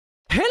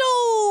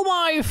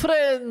my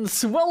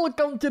friends,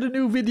 welcome to the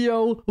new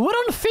video. We're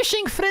on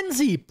Fishing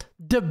Frenzy.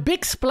 The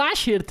big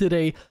splash here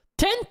today.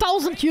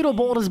 10,000 euro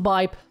bonus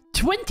buy,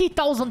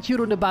 20,000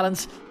 euro in the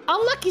balance.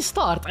 Unlucky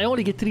start, I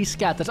only get 3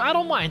 scatters, I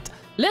don't mind.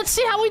 Let's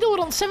see how we do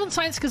it on 7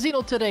 Signs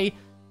Casino today.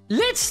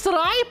 Let's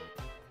try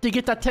to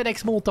get that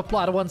 10x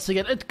multiplier once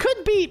again. It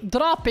could be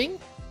dropping.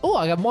 Oh,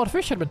 I got more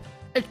Fisherman.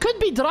 It could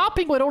be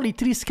dropping with only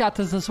 3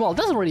 scatters as well.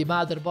 Doesn't really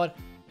matter, but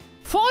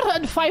 4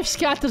 and 5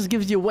 scatters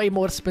gives you way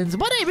more spins.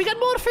 But hey, we got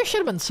more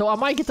Fishermen, so I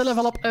might get to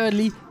level up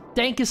early.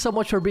 Thank you so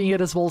much for being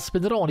here as well,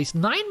 Spinner. Only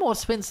 9 more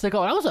spins to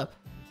go. That was a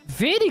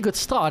very good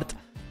start.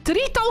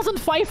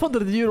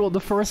 3,500 euro on the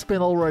first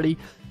spin already.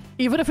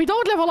 Even if we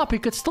don't level up, we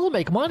could still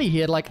make money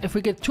here. Like, if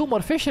we get 2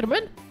 more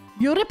Fishermen,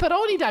 you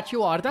ripperoni that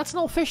you are. That's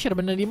no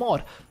Fisherman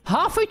anymore.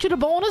 Halfway to the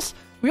bonus,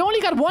 we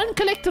only got 1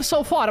 collector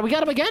so far. We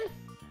got him again.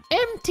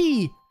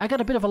 Empty. I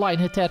got a bit of a line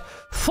hit there.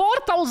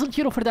 4,000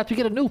 euro for that. We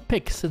get a new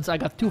pick since I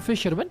got 2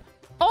 Fishermen.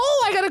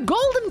 Oh, I got a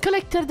golden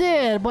collector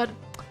there, but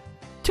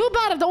too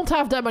bad I don't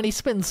have that many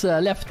spins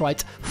left,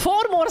 right?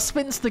 4 more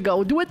spins to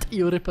go. Do it,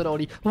 you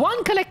ripperoni.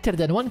 1 collector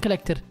then, 1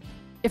 collector.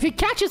 If he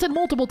catches it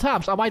multiple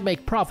times, I might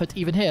make profit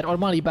even here, or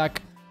money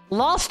back.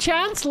 Last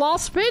chance,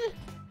 last spin.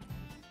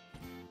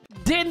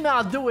 Did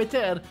not do it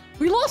there.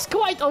 We lost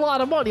quite a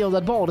lot of money on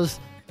that bonus.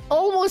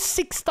 Almost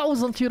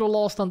 6,000 euro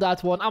lost on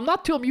that one. I'm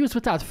not too amused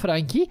with that,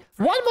 Franky.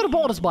 1 more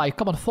bonus buy.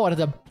 Come on, 4 of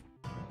them.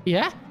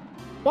 Yeah?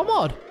 1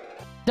 more.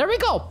 There we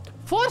go.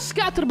 4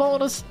 scatter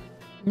bonus.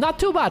 Not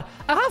too bad.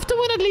 I have to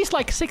win at least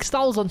like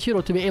 6,000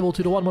 euro to be able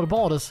to do 1 more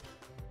bonus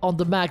on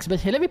the max. But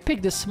hey, let me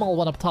pick this small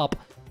one up top.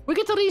 We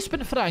get to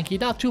respin Franky.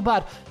 Not too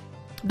bad.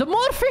 The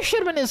more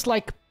Fisherman is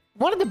like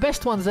one of the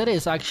best ones there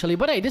is, actually.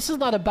 But hey, this is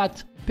not a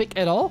bad pick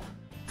at all.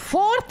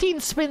 14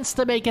 spins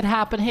to make it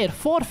happen here.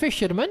 4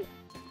 Fishermen.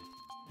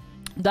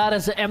 That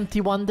is an empty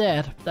one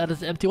there. That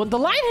is an empty one. The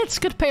line hits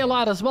could pay a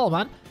lot as well,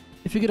 man.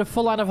 If you get a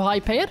full line of a high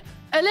payer.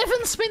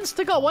 11 spins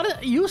to go.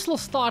 What a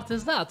useless start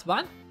is that,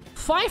 man.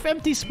 5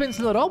 empty spins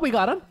in a row. We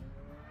got him.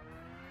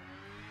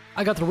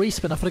 I got the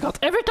respin. I forgot.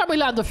 Every time we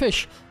land a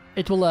fish,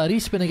 it will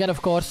respin again,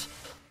 of course.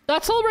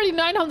 That's already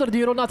 900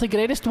 euro. Not the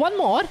greatest. 1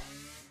 more.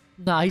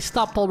 Nah, he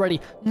stopped already.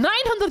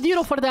 900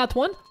 euro for that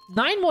one.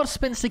 9 more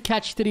spins to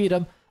catch 3 of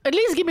them. At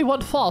least give me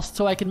 1 fast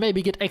so I can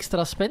maybe get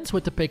extra spins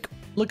with the pick.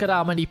 Look at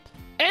how many.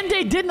 And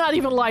they did not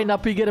even line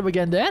up. We get him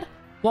again there.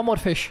 1 more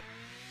fish.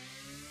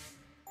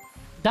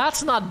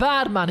 That's not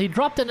bad, man. He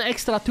dropped an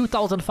extra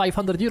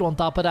 2,500 euro on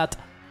top of that.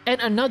 And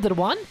another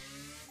one.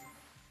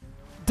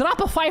 Drop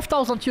a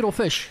 5,000 euro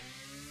fish.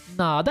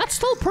 Nah, that's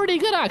still pretty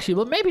good, actually.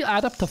 But maybe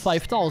add up to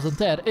 5,000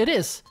 there. It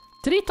is.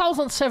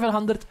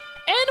 3,700.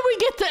 And we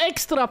get the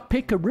extra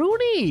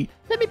pickaroonie.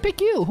 Let me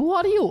pick you. Who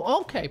are you?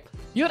 Okay.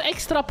 Your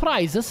extra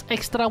prizes.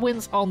 Extra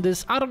wins on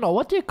this. I don't know.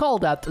 What do you call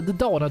that? The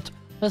donut.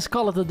 Let's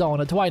call it a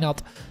donut. Why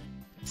not?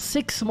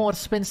 6 more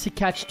spins to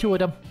catch 2 of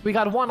them. We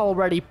got 1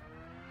 already.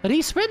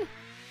 Respin.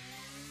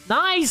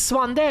 Nice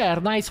one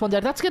there. Nice one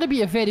there. That's going to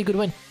be a very good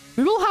win.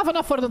 We will have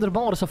enough for another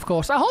bonus, of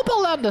course. I hope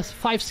I'll land this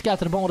 5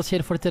 scatter bonus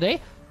here for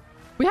today.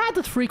 We had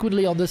it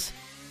frequently on this.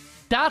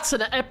 That's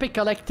an epic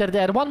collector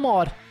there. 1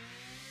 more.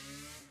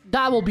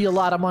 That will be a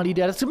lot of money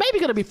there. So maybe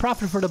going to be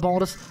profit for the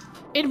bonus.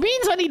 It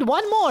means I need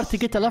 1 more to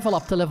get the level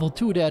up to level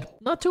 2 there.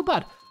 Not too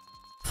bad.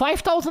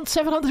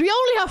 5,700. We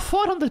only have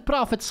 400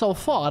 profits so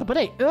far. But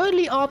hey,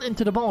 early on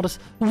into the bonus.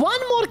 1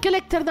 more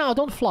collector now.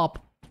 Don't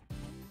flop.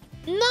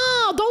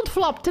 No, don't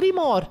flop. 3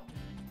 more.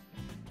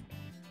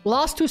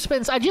 Last 2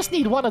 spins. I just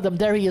need 1 of them.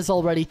 There he is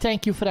already.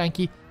 Thank you,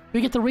 Franky.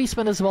 We get the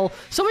respin as well.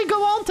 So we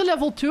go on to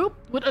level 2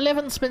 with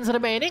 11 spins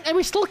remaining. And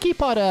we still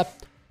keep our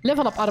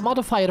level up, our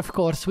modifier, of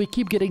course. We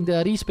keep getting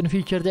the respin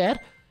feature there.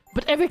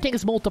 But everything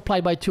is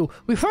multiplied by 2.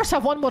 We first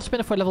have 1 more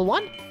spin for level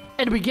 1.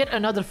 And we get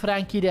another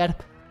Franky there.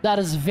 That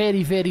is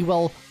very, very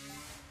well.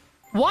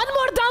 1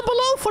 more down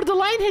below for the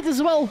line hit as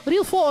well.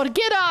 Reel 4.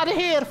 Get out of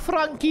here,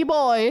 Franky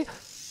boy.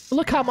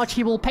 Look how much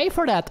he will pay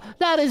for that.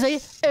 That is a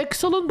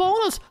excellent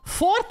bonus.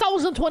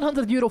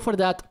 4,100 euro for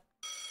that.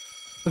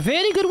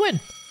 Very good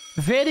win.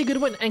 Very good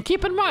win. And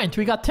keep in mind,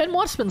 we got 10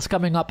 more spins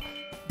coming up.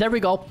 There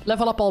we go.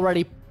 Level up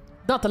already.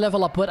 Not the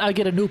level up, but I'll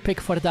get a new pick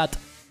for that.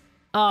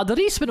 The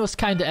respin was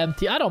kind of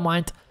empty. I don't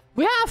mind.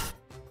 We have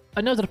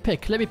another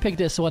pick. Let me pick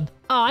this one.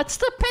 It's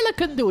the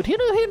pelican dude.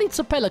 He needs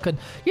a pelican.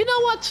 You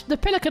know what? The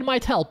pelican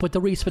might help with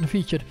the respin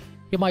feature.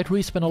 He might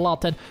respin a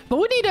lot then. But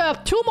we need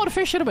 2 more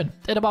Fishermen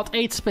in about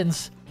 8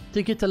 spins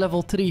to get to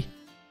level 3.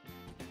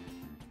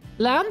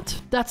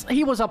 Land.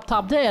 He was up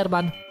top there,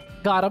 man.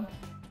 Got him.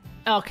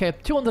 Okay,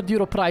 200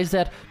 euro prize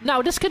there.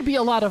 Now, this could be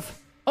a lot of...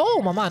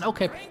 Oh, my man.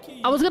 Okay.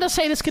 I was gonna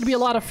say this could be a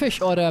lot of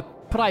fish or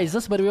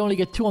prizes, but we only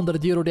get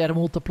 200 euro there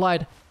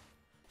multiplied.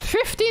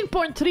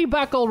 15.3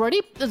 back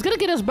already. It's gonna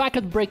get us back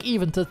at break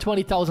even to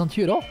 20,000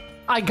 euro.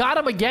 I got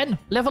him again.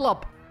 Level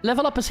up.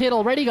 Level up is here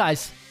already,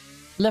 guys.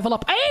 Level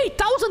up.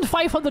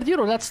 8,500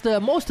 euro. That's the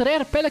most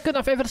rare pelican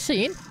I've ever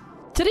seen.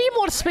 3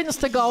 more spins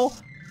to go.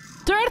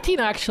 13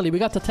 actually. We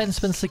got the 10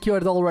 spins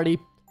secured already.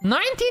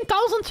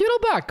 19,000 euro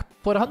back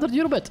for 100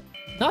 euro bit.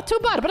 Not too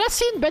bad, but I've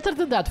seen better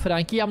than that,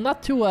 Franky. I'm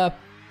not too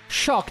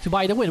shocked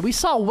by the win. We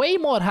saw way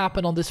more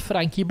happen on this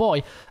Franky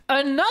boy.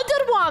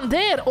 Another one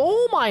there.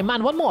 Oh my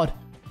man, one more.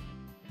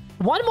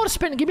 One more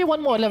spin. Give me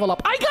one more level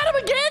up. I got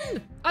him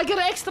again. I get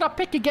an extra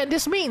pick again.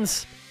 This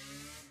means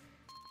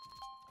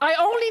I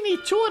only need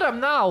 2 of them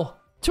now.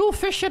 2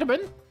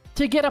 Fishermen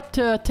to get up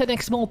to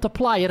 10x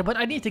multiplier. But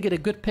I need to get a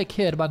good pick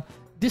here, man.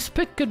 This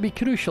pick could be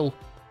crucial.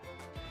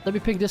 Let me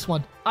pick this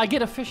one. I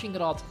get a fishing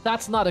rod.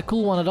 That's not a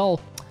cool one at all.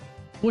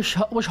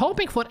 Was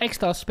hoping for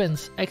extra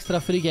spins.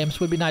 Extra free games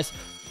would be nice.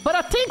 But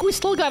I think we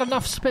still got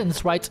enough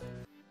spins, right?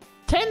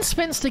 10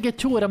 spins to get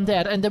 2 of them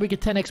there. And then we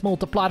get 10x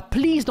multiplier.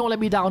 Please don't let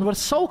me down. We're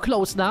so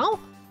close now.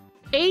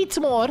 8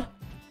 more.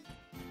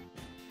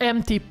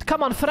 Empty.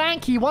 Come on,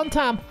 Franky. One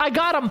time. I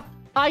got him.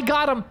 I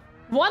got him.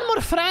 One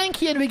more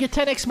Franky and we get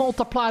 10x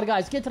multiplier,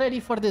 guys. Get ready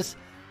for this.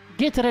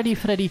 Get ready,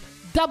 Freddy.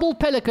 Double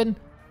pelican.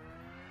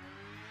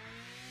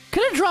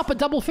 Could I drop a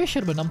double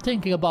fisherman? I'm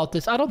thinking about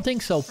this. I don't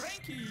think so.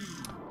 Franky.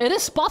 It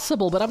is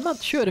possible, but I'm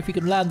not sure if we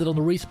can land it on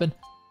the respin.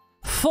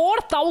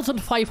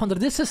 4,500.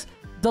 This is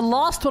the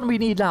last one we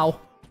need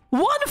now.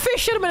 1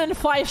 fisherman and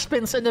 5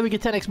 spins, and then we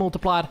get 10x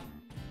multiplier.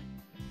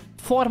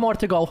 4 more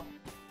to go.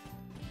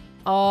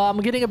 I'm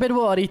getting a bit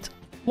worried.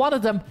 One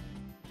of them.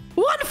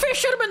 1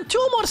 fisherman,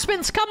 2 more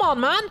spins. Come on,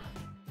 man.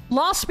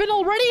 Last spin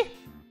already?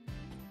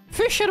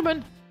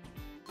 Fisherman.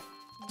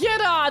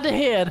 Get out of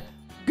here.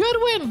 Good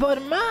win,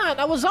 but man,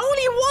 I was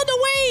only 1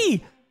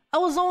 away. I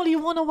was only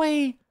 1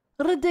 away.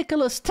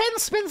 Ridiculous. 10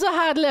 spins I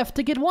had left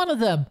to get 1 of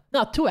them.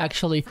 Not 2,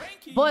 actually.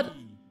 Franky. But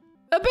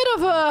a bit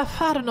of a,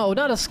 I don't know,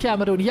 not a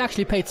scammeroon. He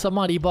actually paid some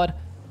money, but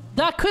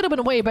that could have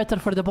been way better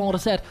for the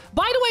bonus set.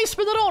 By the way,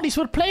 Spinneronis,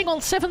 we're playing on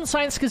 7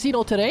 Signs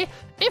Casino today.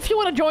 If you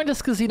want to join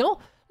this casino,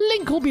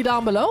 link will be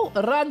down below.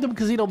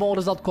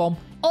 randomcasinobonus.com.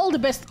 All the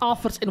best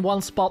offers in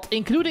one spot,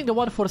 including the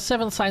one for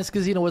 7 Signs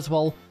Casino as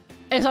well.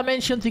 As I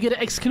mentioned, to get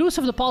an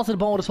exclusive deposit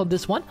bonus on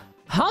this one,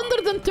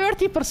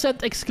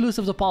 130%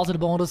 exclusive deposit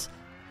bonus,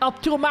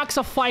 up to a max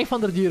of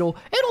 500 euro.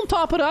 And on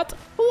top of that,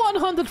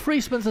 100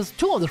 free spins,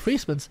 200 free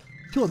spins.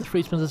 200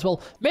 free spins as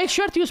well. Make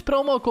sure to use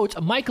promo code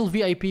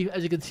MichaelVIP,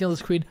 as you can see on the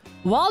screen,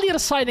 while you're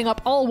signing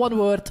up, all one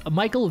word,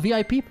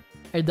 MichaelVIP.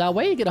 And that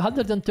way you get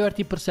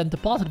 130%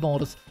 deposit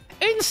bonus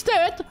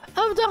instead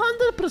of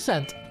the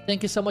 100%.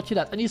 Thank you so much for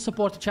that. And you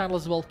support the channel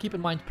as well. Keep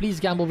in mind, please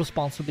gamble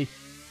responsibly.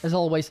 As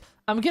always,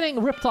 I'm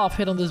getting ripped off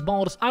here on this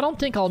bonus. I don't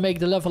think I'll make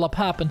the level up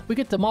happen. We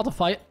get to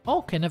modify.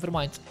 Okay, never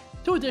mind.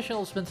 2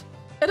 additional spins.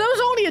 And there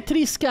was only a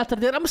 3 scatter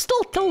there. I'm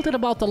still tilted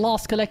about the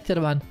last collector,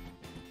 man.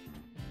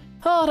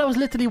 Oh, that was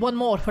literally 1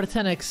 more for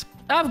 10x.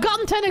 I've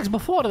gotten 10x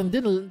before and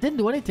didn't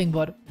do anything,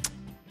 but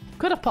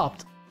could have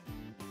popped.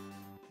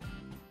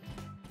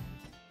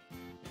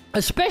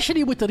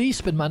 Especially with the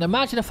respin, man.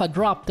 Imagine if I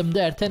dropped them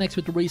there. 10x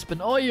with the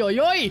respin. Oi, oi,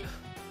 oi.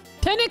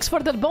 10x for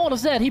that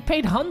bonus there. He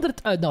paid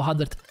 100. No,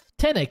 100.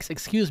 10x,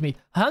 excuse me.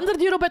 100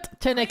 euro bet.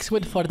 10x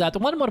win for that.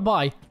 1 more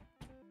buy.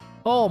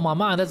 Oh, my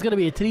man. That's going to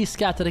be a 3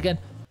 scatter again.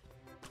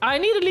 I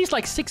need at least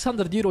like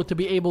 600 euro to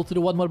be able to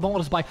do 1 more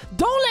bonus buy.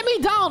 Don't let me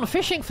down,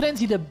 Fishing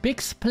Frenzy, the big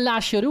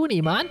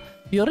splasheroonie, man.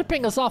 You're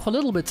ripping us off a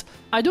little bit.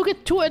 I do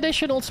get 2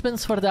 additional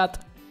spins for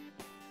that.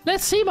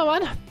 Let's see, my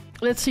man.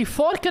 Let's see,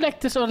 4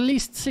 collectors or at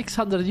least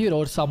 600 euro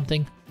or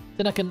something.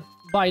 Then I can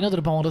buy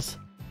another bonus.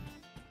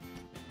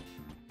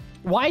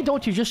 Why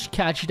don't you just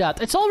catch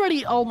that? It's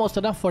already almost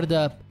enough for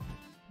the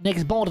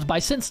next bonus buy,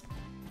 since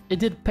it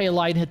did pay a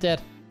line hit there.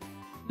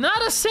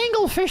 Not a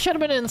single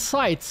fisherman in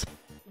sight.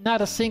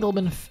 Not a single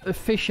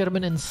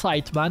fisherman in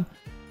sight, man.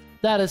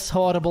 That is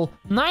horrible.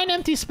 9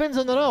 empty spins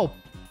in a row.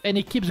 And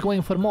he keeps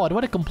going for more.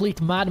 What a complete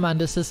madman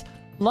this is.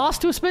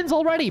 Last 2 spins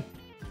already.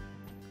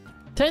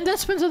 10 dead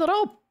spins in a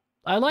row.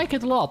 I like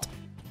it a lot.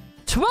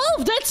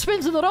 12 dead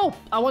spins in a row.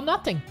 I won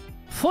nothing.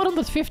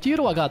 450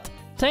 euro I got.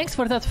 Thanks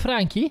for that,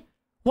 Franky.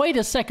 Wait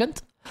a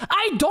second.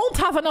 I don't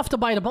have enough to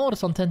buy the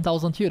bonus on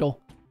 10,000 euro.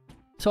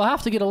 So I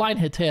have to get a line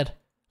hit here.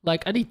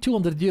 Like, I need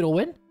 200 euro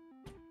win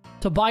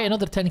to buy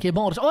another 10k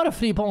bonus, or a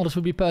free bonus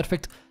would be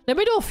perfect. Let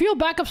me do a few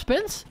backup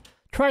spins.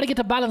 Try to get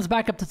the balance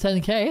back up to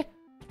 10k.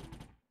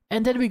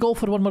 And then we go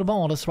for 1 more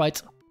bonus, right?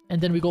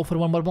 And then we go for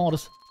 1 more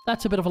bonus.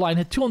 That's a bit of a line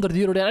hit. 200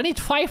 euro there. I need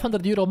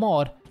 500 euro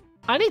more.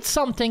 I need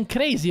something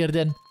crazier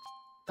than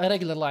a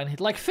regular line hit.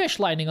 Like fish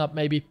lining up,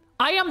 maybe.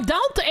 I am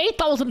down to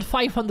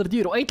 8,500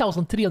 euro.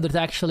 8,300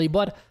 actually.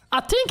 But I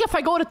think if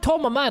I go to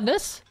Tome of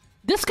Madness,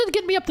 this could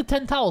get me up to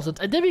 10,000.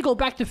 And then we go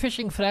back to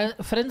Fishing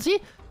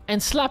Frenzy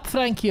and slap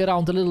Franky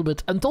around a little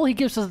bit until he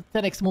gives us a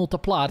 10x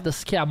multiplier, the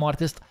scam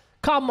artist.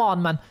 Come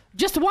on, man.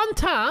 Just one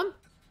time,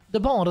 the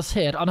bonus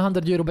here on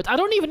 100 euro. But I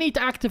don't even need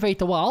to activate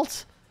the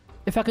wilds.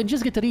 If I can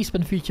just get the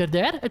respin feature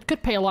there, it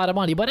could pay a lot of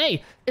money. But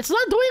hey, it's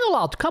not doing a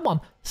lot. Come on.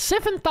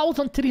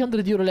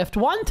 7,300 euro left.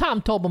 One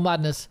time, Tome of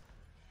Madness.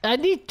 I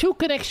need 2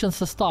 connections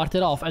to start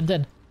it off. And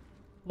then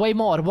way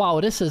more.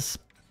 Wow, this is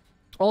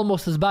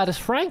almost as bad as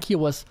Franky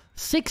was.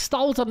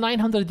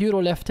 6,900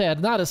 euro left there.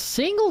 Not a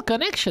single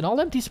connection. All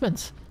empty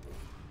spins.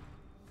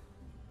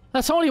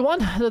 That's only 1.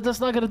 That's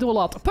not going to do a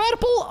lot.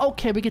 Purple.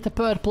 Okay, we get the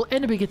purple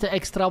and we get the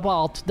extra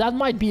wild. That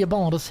might be a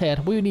bonus here.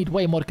 We need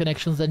way more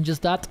connections than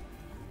just that.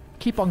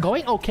 Keep on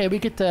going. Okay, we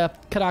get the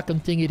Kraken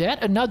thingy there.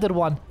 Another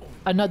one.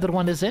 Another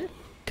one is in.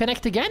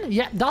 Connect again.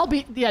 Yeah, that'll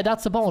be... Yeah,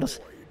 that's the bonus.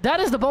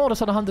 That is the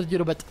bonus on 100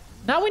 euro bet.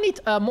 Now we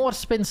need more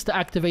spins to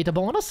activate the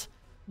bonus.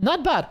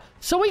 Not bad.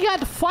 So we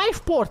got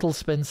 5 portal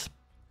spins.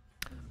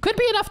 Could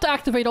be enough to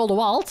activate all the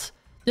wilds.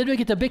 Then we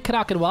get a big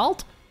Kraken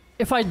wild.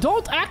 If I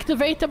don't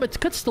activate them, it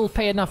could still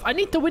pay enough. I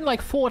need to win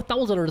like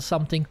 4,000 or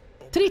something.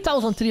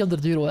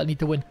 3,300 euro I need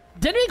to win.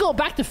 Then we go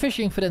back to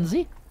Fishing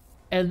Frenzy.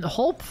 And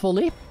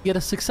hopefully get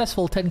a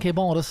successful 10k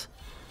bonus.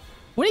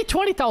 We need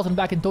 20,000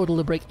 back in total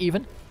to break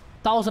even.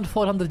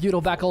 1,400 euro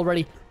back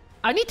already.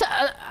 I need to...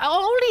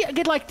 I'll only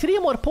get like 3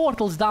 more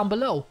portals down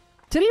below.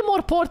 3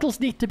 more portals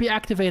need to be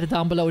activated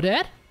down below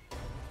there.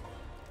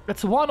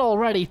 That's 1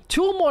 already.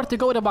 2 more to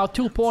go at about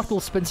 2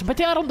 portal spins. But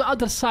they are on the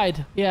other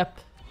side. Yeah.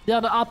 They are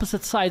on the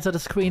opposite sides of the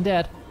screen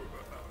there.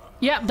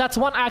 Yeah, that's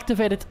 1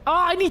 activated. Oh,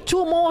 I need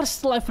 2 more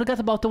still. I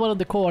forgot about the one on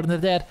the corner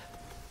there.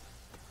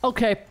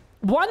 Okay.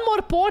 1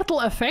 more portal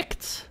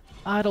effect.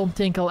 I don't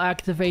think I'll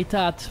activate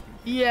that.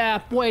 Yeah,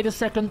 wait a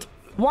second.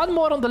 1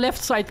 more on the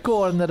left side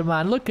corner,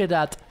 man. Look at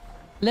that.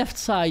 Left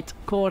side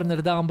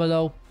corner down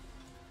below.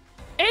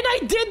 And I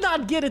did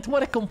not get it.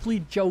 What a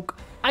complete joke.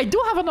 I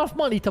do have enough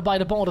money to buy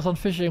the bonus on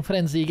Fishing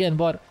Frenzy again,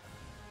 but...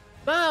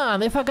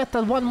 Man, if I get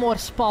that 1 more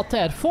spot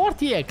there.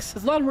 40x.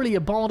 It's not really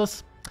a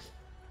bonus.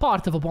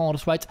 Part of a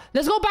bonus, right?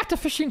 Let's go back to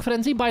Fishing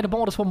Frenzy, buy the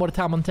bonus 1 more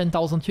time on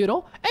 10,000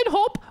 euro, and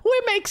hope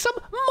we make some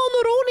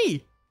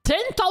monoroni.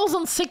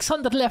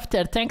 10,600 left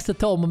there, thanks to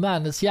Tom,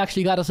 man. He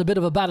actually got us a bit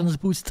of a balance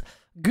boost.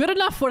 Good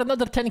enough for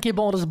another 10k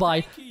bonus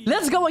buy.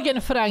 Let's go again,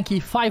 Franky.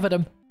 5 of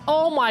them.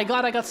 Oh my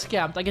god, I got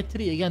scammed. I get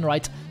 3 again,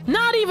 right?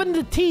 Not even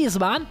the T's,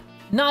 man.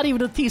 Not even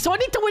the T's. So I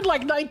need to win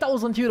like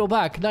 9,000 euro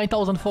back.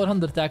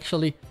 9,400,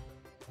 actually.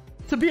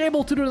 To be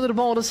able to do another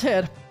bonus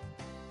here.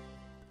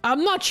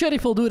 I'm not sure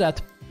if we'll do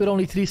that. With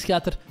only 3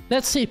 scatter.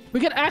 Let's see. We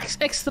get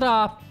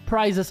extra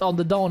prizes on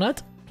the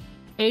donut.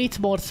 8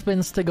 more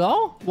spins to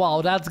go.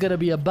 Wow, that's gonna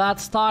be a bad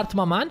start,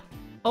 my man.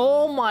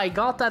 Oh my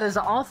god, that is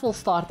an awful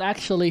start,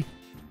 actually.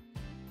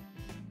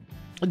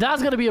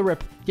 That's gonna be a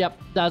rip. Yep,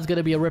 that's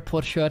gonna be a rip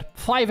for sure.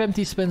 5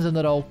 empty spins in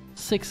a row.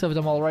 6 of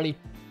them already.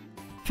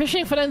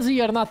 Fishing Frenzy,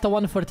 you're not the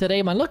one for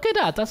today, man. Look at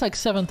that. That's like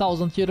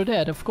 7,000 euro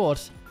there, of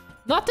course.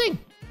 Nothing.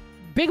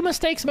 Big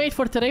mistakes made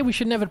for today. We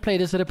should never play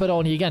this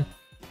Ripperoni again.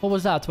 What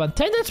was that, man?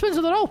 10 dead spins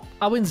in a row.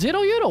 I win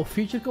 0 euro.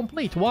 Feature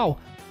complete. Wow.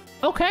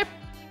 Okay.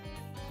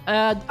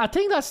 I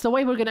think that's the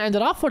way we're gonna end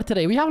it off for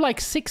today. We have like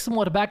 6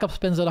 more backup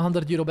spins at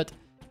 100 euro, but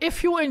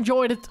if you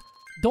enjoyed it,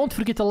 don't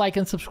forget to like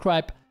and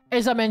subscribe.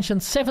 As I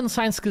mentioned, 7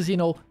 Signs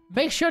Casino.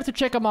 Make sure to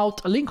check them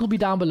out. A link will be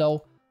down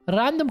below.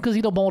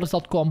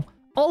 randomcasinobonus.com.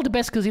 All the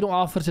best casino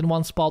offers in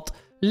one spot.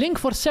 Link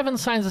for 7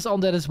 Signs is on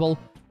there as well.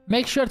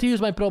 Make sure to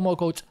use my promo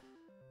code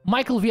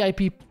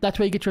MichaelVIP. That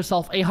way you get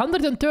yourself a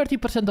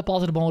 130%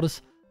 deposit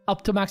bonus.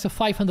 Up to max of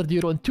 500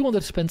 euro and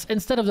 200 spins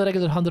instead of the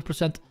regular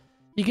 100%.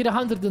 You get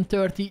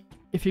 130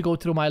 if you go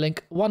through my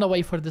link. 1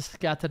 away for the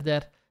scatter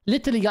there.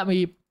 Literally got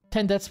me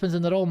 10 dead spins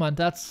in a row, man.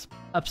 That's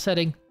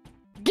upsetting.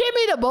 Give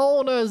me the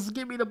bonus.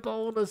 Give me the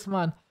bonus,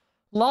 man.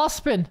 Last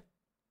spin.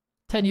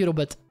 10 euro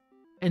bet.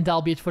 And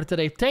that'll be it for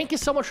today. Thank you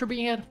so much for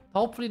being here.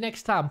 Hopefully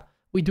next time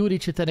we do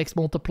reach the next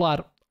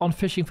multiplier on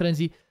Fishing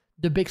Frenzy.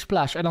 The big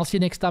splash. And I'll see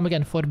you next time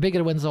again for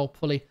bigger wins,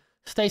 hopefully.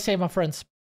 Stay safe, my friends.